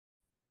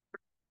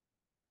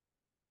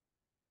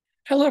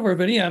Hello,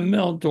 everybody. I'm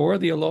Mel Doerr,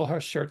 the Aloha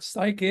Shirt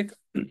Psychic.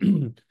 Got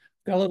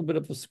a little bit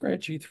of a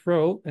scratchy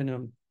throat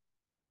and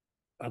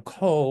a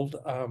cold.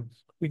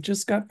 We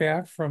just got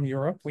back from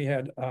Europe. We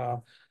had, I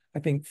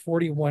think,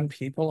 41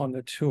 people on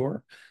the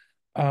tour.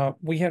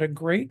 We had a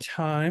great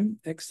time,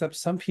 except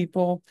some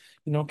people,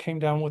 came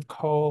down with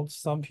colds.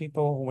 Some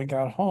people, when we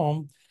got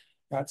home,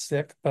 got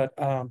sick. But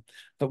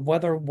the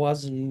weather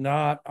was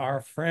not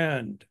our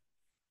friend.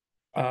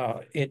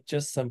 It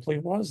just simply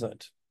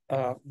wasn't.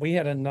 We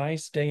had a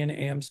nice day in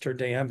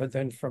Amsterdam, but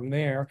then from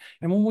there,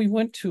 and when we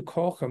went to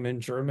Kochum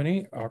in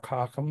Germany, or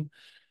Kochum,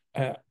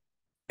 uh,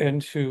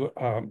 into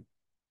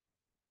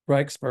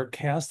Reichsburg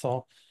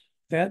Castle,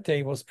 that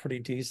day was pretty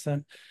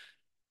decent.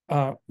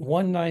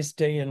 One nice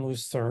day in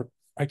Lucerne.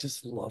 I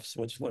just love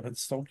Switzerland.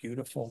 It's so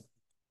beautiful.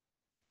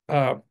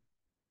 Uh,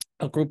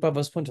 a group of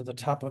us went to the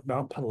top of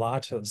Mount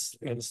Pilatus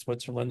in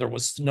Switzerland. There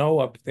was snow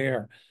up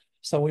there.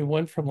 So we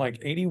went from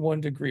like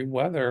 81-degree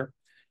weather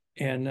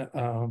in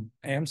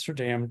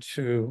Amsterdam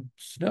to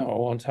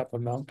snow on top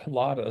of Mount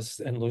Pilatus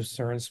in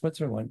Lucerne,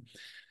 Switzerland.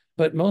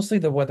 But mostly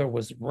the weather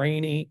was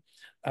rainy.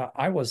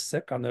 I was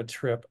sick on the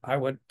trip. I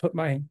would put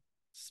my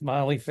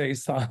smiley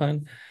face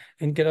on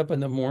and get up in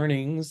the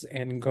mornings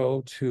and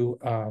go to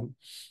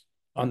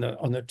on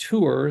the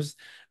tours,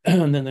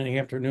 and then in the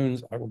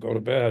afternoons I would go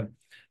to bed.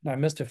 And I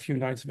missed a few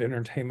nights of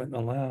entertainment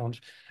in the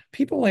lounge.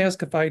 People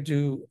ask if I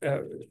do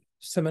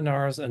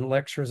seminars and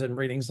lectures and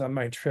readings on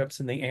my trips,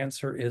 and the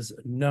answer is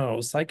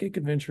no. Psychic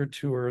Adventure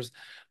Tours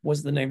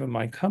was the name of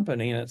my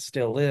company, and it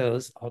still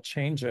is. I'll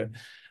change it.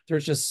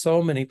 There's just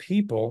so many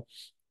people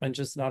and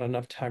just not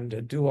enough time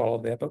to do all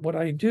of that. But what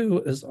I do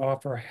is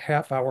offer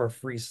half-hour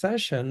free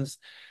sessions,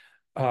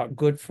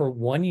 good for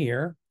 1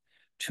 year,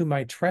 to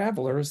my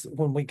travelers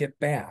when we get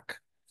back.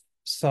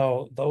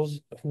 So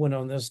those who went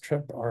on this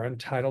trip are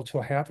entitled to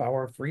a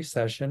half-hour free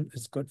session.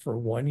 It's good for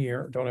 1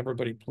 year. Don't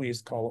everybody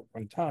please call it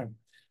one time.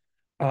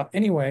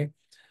 Anyway,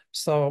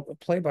 so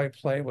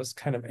play-by-play was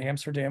kind of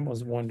Amsterdam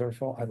was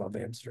wonderful. I love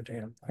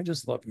Amsterdam. I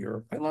just love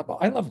Europe. I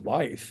love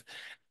life.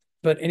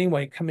 But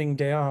anyway, coming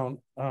down,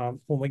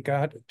 when we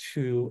got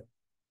to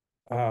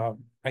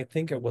I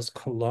think it was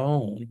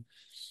Cologne,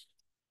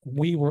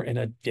 we were in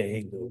a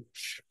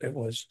deluge. It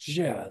was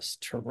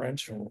just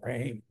torrential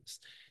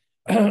rains.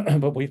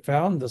 But we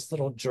found this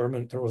little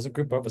German, there was a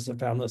group of us that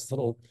found this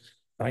little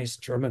nice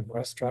German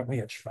restaurant. We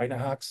had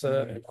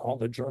Schweinehaxe and all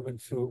the German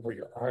food where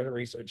your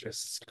arteries are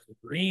just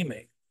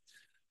screaming.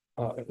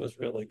 It was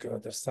really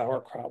good. The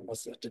sauerkraut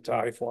was to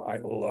die for. I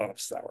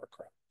love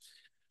sauerkraut.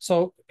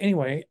 So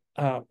anyway,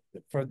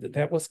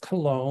 that was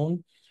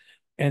Cologne.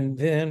 And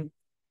then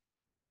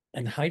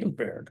in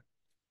Heidelberg,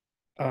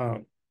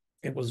 um,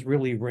 it was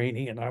really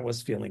rainy and I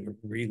was feeling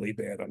really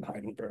bad in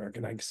Heidelberg.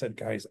 And I said,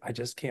 guys, I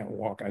just can't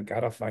walk. I got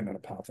to find an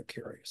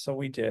apothecary. So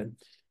we did.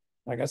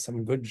 I got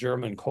some good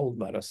German cold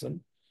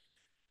medicine.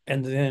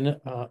 And then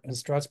in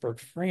Strasbourg,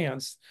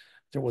 France,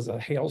 there was a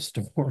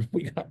hailstorm.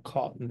 We got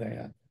caught in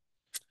that.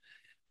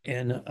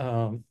 And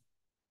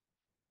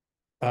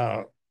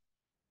uh,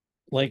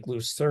 Lake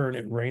Lucerne,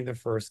 it rained the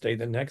first day.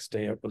 The next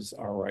day, it was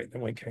all right.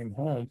 Then we came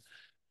home.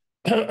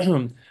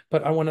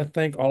 But I want to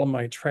thank all of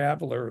my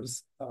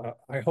travelers.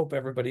 I hope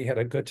everybody had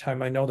a good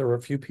time. I know there were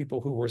a few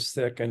people who were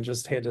sick and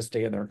just had to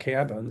stay in their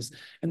cabins,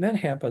 and that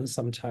happens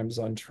sometimes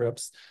on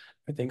trips.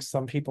 I think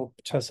some people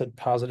tested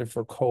positive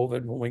for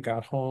COVID when we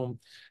got home.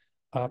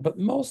 But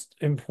most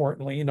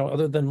importantly,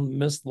 other than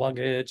missed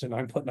luggage and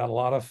I'm putting out a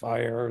lot of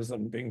fires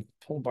and being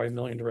pulled by a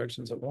million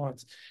directions at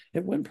once,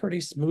 it went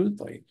pretty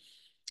smoothly.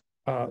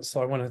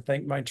 So I want to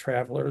thank my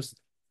travelers.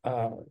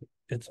 Uh,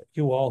 it's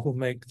you all who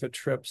make the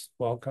trips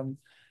welcome.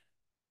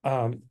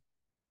 Um,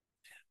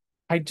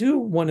 I do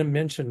want to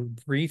mention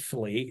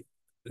briefly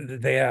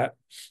that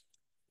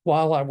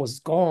while I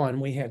was gone,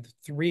 we had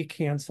 3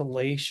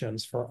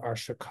 cancellations for our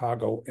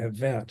Chicago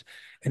event,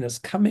 and it's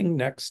coming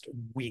next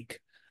week.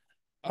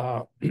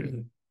 Uh,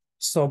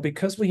 so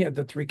because we had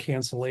the 3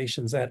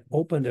 cancellations, that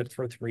opened it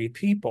for 3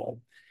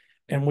 people.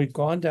 And we've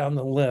gone down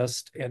the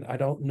list, and I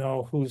don't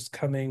know who's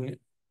coming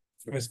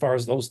as far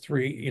as those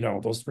three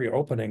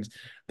openings.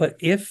 But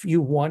if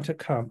you want to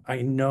come,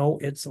 I know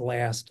it's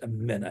last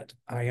minute.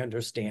 I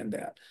understand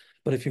that.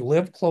 But if you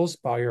live close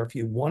by or if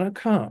you want to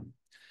come,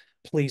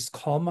 please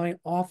call my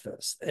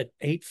office at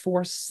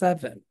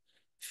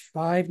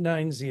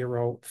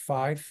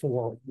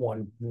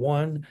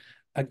 847-590-5411.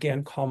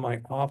 Again, call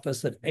my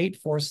office at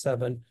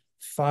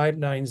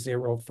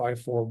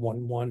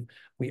 847-590-5411.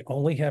 We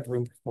only have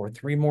room for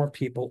 3 more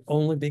people,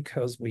 only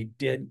because we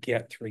did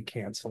get 3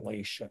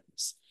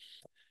 cancellations.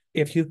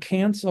 If you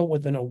cancel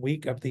within a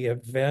week of the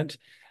event,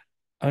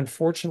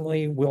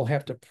 unfortunately, we'll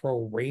have to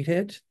prorate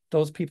it.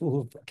 Those people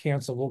who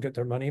cancel will get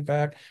their money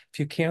back. If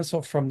you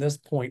cancel from this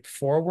point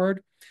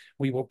forward,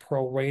 we will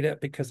prorate it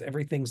because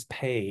everything's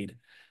paid.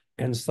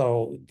 And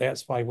so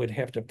that's why we'd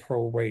have to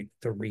prorate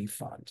the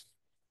refund.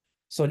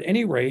 So at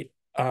any rate,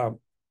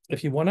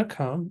 if you want to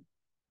come,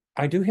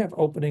 I do have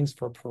openings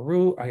for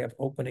Peru. I have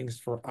openings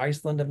for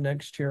Iceland of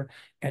next year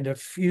and a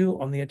few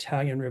on the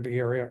Italian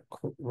Riviera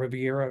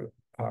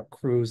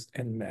cruise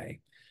in May.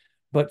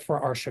 But for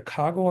our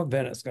Chicago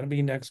event, it's going to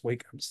be next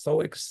week. I'm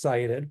so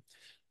excited.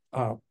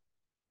 Uh,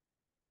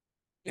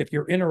 if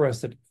you're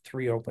interested,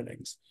 3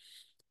 openings.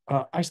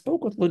 I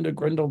spoke with Linda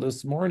Grindle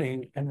this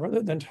morning, and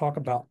rather than talk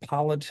about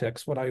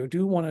politics, what I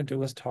do want to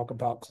do is talk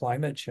about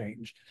climate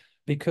change,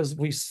 because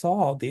we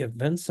saw the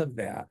events of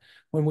that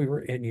when we were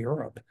in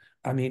Europe.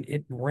 I mean,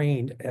 it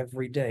rained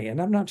every day,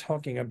 and I'm not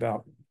talking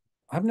about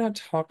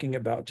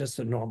just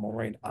a normal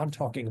rain. I'm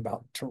talking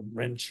about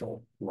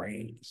torrential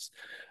rains.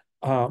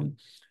 Um,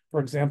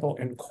 for example,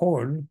 in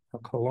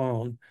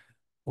Cologne,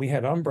 we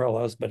had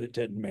umbrellas, but it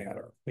didn't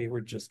matter. We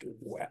were just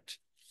wet.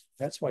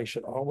 That's why you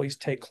should always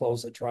take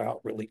clothes that dry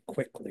out really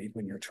quickly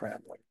when you're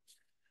traveling.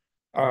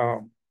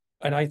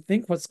 And I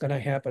think what's going to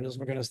happen is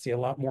we're going to see a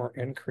lot more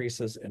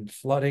increases in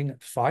flooding,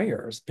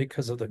 fires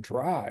because of the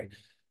dry.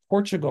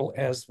 Portugal,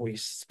 as we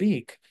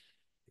speak,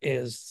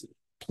 is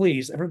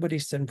please, everybody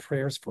send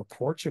prayers for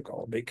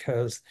Portugal,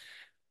 because,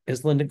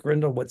 as Linda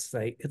Grindle would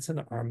say, it's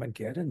an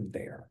Armageddon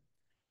there.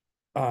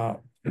 Uh,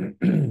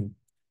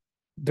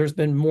 there's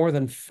been more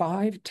than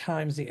 5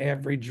 times the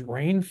average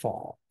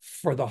rainfall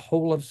for the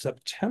whole of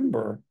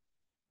September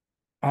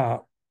uh,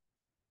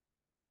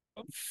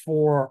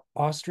 for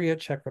Austria,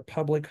 Czech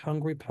Republic,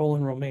 Hungary,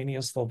 Poland,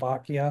 Romania,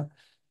 Slovakia.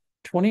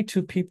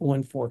 22 people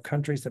in 4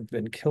 countries have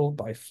been killed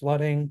by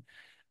flooding.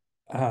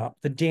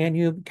 The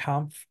Danube,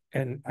 Kampf,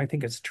 and I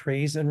think it's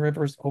Traisen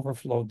rivers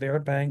overflowed their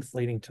banks,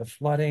 leading to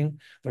flooding.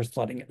 There's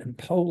flooding in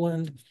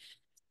Poland.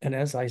 And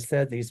as I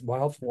said, these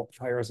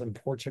wildfires in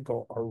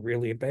Portugal are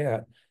really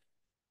bad.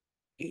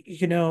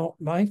 You know,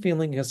 my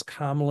feeling is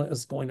Kamala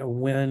is going to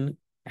win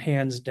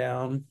hands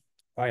down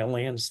by a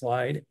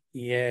landslide.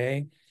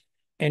 Yay.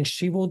 And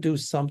she will do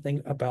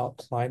something about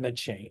climate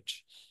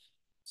change.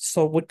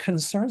 So what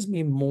concerns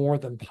me more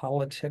than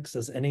politics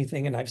is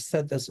anything, and I've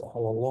said this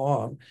all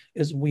along,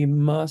 is we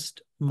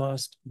must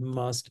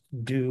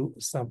do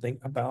something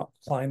about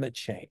climate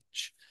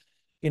change.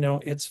 You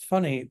know, it's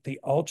funny, the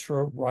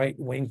ultra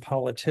right-wing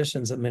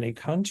politicians in many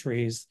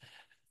countries,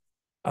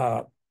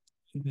 uh,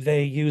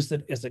 they use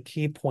it as a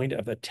key point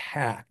of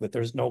attack, that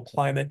there's no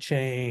climate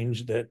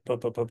change, that blah,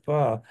 blah, blah,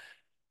 blah.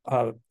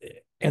 Uh,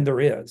 and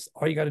there is.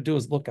 All you got to do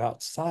is look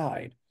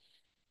outside.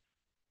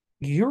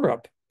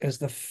 Europe is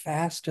the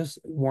fastest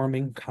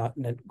warming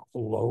continent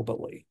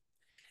globally.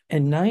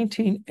 In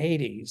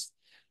 1980s,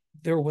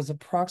 there was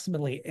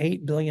approximately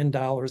 $8 billion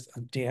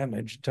of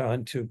damage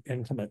done to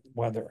inclement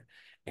weather.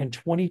 In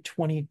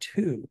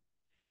 2022,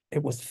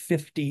 it was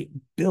 50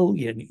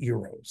 billion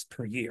euros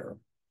per year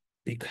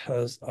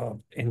because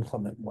of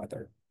inclement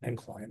weather and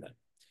climate.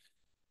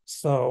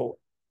 So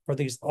for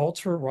these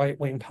ultra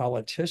right-wing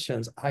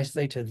politicians, I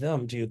say to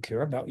them, do you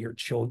care about your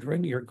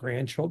children, your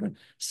grandchildren?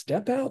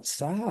 Step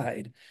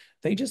outside.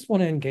 They just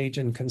want to engage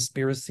in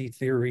conspiracy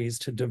theories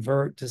to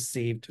divert,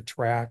 deceive,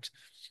 detract,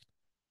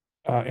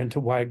 and to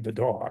wag the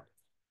dog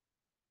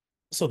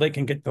so they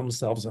can get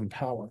themselves in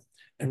power.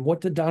 And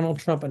what did Donald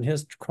Trump and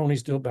his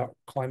cronies do about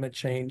climate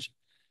change?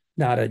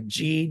 Not a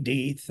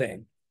GD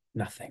thing,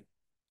 nothing.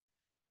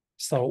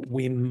 So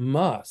we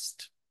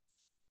must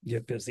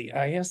get busy.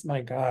 I asked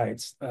my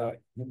guides,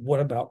 what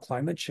about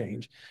climate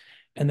change?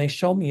 And they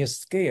show me a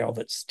scale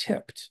that's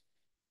tipped,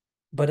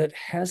 but it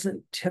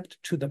hasn't tipped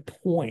to the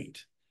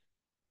point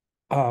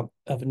of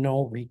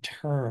no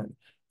return.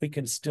 We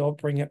can still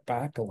bring it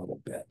back a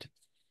little bit.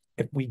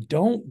 If we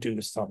don't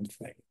do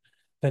something,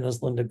 then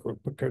as Linda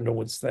Grindle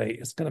would say,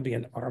 it's going to be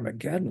an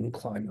Armageddon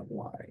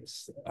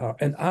climate-wise.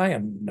 And I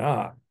am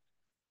not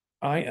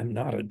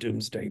a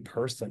doomsday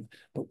person,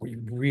 but we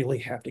really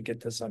have to get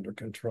this under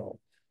control.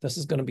 This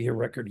is going to be a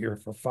record year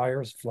for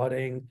fires,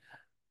 flooding,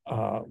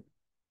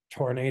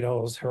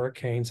 tornadoes,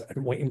 hurricanes,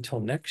 and wait until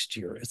next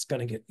year. It's going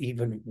to get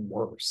even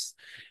worse.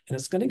 And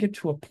it's going to get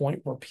to a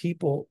point where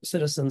people,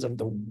 citizens of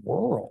the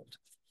world,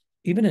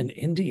 even in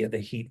India, the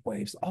heat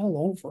waves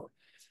all over,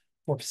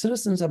 where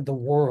citizens of the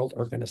world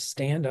are going to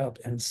stand up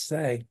and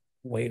say,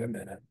 wait a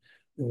minute,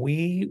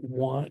 we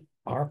want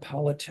our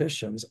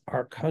politicians,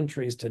 our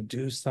countries to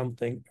do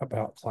something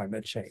about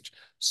climate change.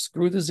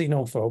 Screw the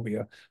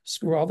xenophobia,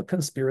 screw all the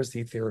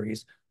conspiracy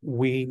theories.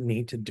 We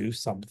need to do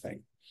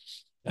something.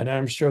 And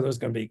I'm sure there's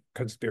going to be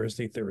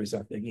conspiracy theories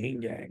at the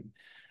yin yang.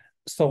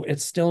 So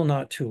it's still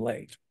not too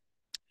late.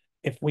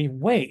 If we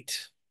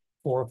wait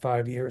 4 or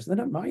 5 years, then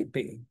it might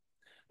be.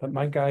 But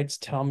my guides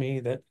tell me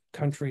that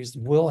countries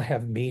will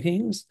have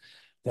meetings.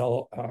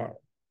 They'll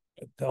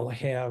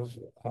have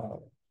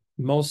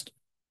most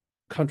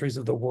countries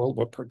of the world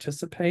will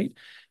participate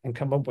and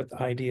come up with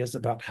ideas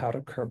about how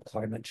to curb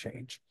climate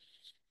change.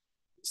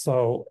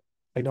 So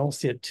I don't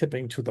see it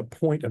tipping to the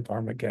point of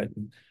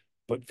Armageddon,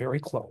 but very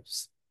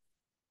close.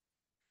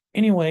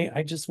 Anyway,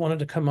 I just wanted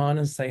to come on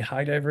and say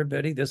hi to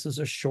everybody. This is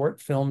a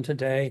short film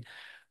today,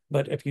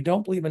 but if you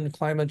don't believe in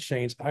climate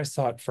change, I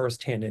saw it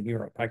firsthand in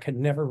Europe. I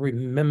can never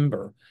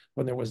remember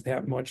when there was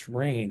that much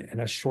rain in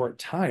a short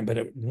time, but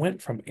it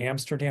went from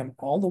Amsterdam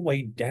all the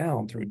way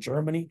down through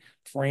Germany,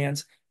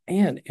 France,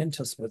 and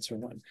into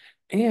Switzerland.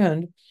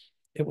 And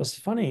it was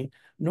funny.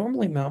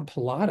 Normally, Mount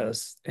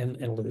Pilatus in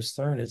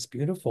Lucerne is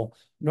beautiful.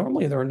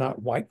 Normally, there are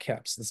not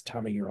whitecaps this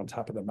time of year on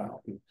top of the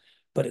mountain,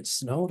 but it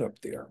snowed up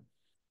there.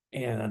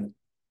 And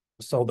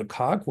so the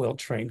cogwheel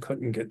train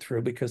couldn't get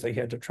through because they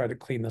had to try to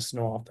clean the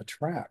snow off the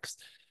tracks.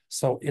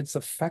 So it's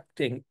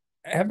affecting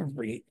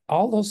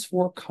all those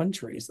four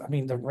countries. I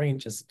mean, the rain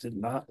just did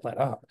not let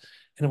up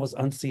and it was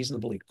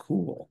unseasonably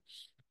cool.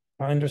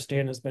 I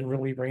understand it's been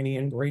really rainy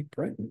in Great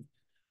Britain,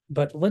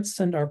 but let's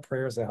send our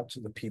prayers out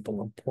to the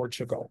people of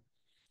Portugal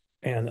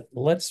and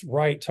let's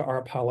write to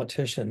our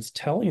politicians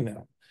telling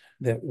them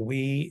that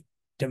we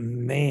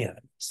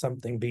demand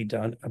something be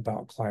done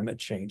about climate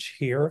change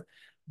here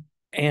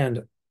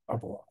and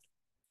abroad.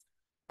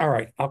 All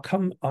right, I'll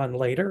come on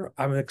later.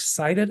 I'm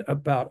excited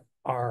about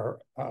our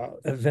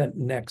event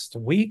next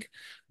week.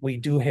 We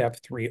do have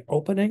 3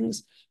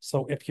 openings.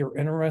 So if you're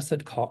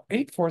interested, call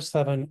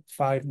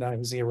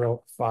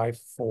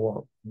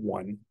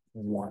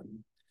 847-590-5411.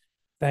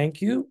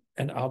 Thank you.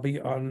 And I'll be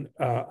on,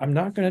 I'm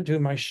not going to do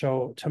my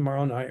show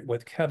tomorrow night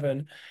with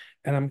Kevin.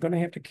 And I'm going to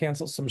have to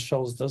cancel some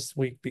shows this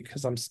week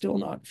because I'm still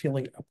not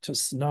feeling up to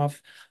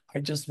snuff. I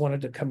just wanted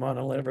to come on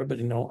and let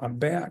everybody know I'm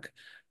back.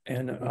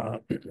 And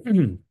I'm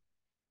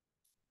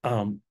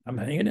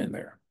hanging in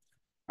there.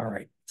 All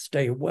right.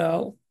 Stay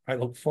well. I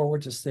look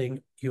forward to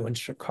seeing you in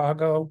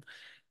Chicago.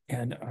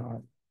 And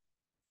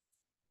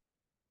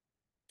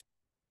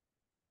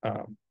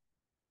um,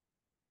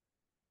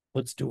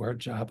 let's do our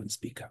job and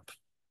speak up.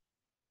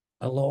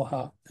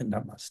 Aloha and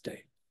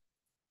namaste.